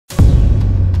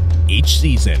Each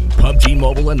season, PUBG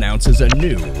Mobile announces a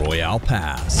new Royale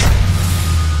Pass.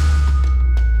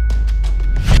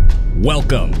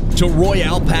 Welcome to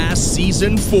Royale Pass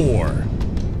Season 4.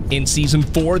 In Season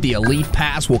 4, the Elite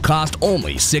Pass will cost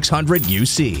only 600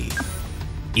 UC.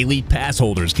 Elite Pass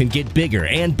holders can get bigger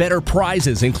and better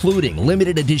prizes, including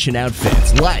limited edition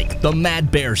outfits like the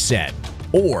Mad Bear set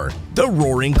or the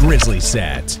Roaring Grizzly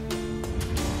set.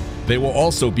 They will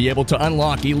also be able to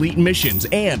unlock elite missions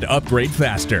and upgrade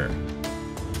faster.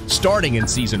 Starting in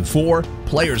Season 4,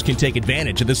 players can take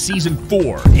advantage of the Season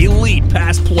 4 Elite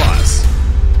Pass Plus.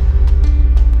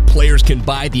 Players can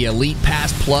buy the Elite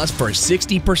Pass Plus for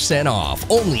 60% off,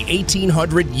 only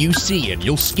 1800 UC, and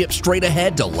you'll skip straight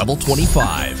ahead to level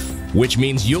 25, which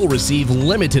means you'll receive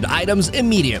limited items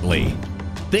immediately.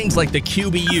 Things like the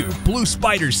QBU Blue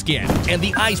Spider skin and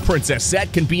the Ice Princess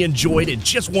set can be enjoyed in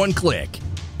just one click.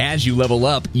 As you level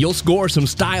up, you'll score some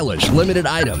stylish limited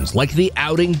items like the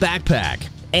Outing Backpack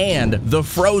and the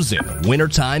Frozen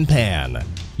Wintertime Pan.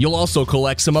 You'll also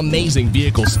collect some amazing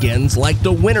vehicle skins like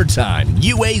the Wintertime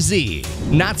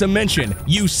UAZ, not to mention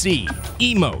UC,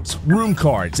 emotes, room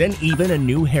cards, and even a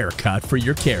new haircut for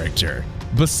your character.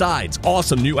 Besides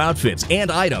awesome new outfits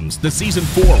and items, the Season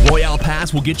 4 Royale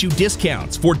Pass will get you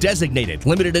discounts for designated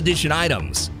limited edition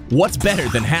items. What's better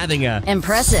than having a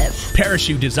impressive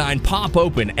parachute design pop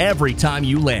open every time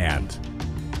you land?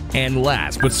 And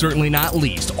last but certainly not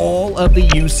least, all of the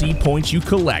UC points you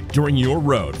collect during your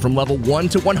road from level 1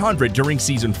 to 100 during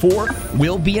Season 4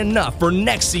 will be enough for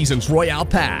next season's Royale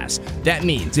Pass. That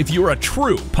means if you're a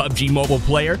true PUBG Mobile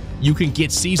player, you can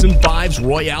get Season 5's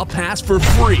Royale Pass for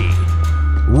free.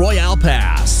 Royale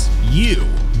Pass. You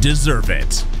deserve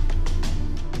it.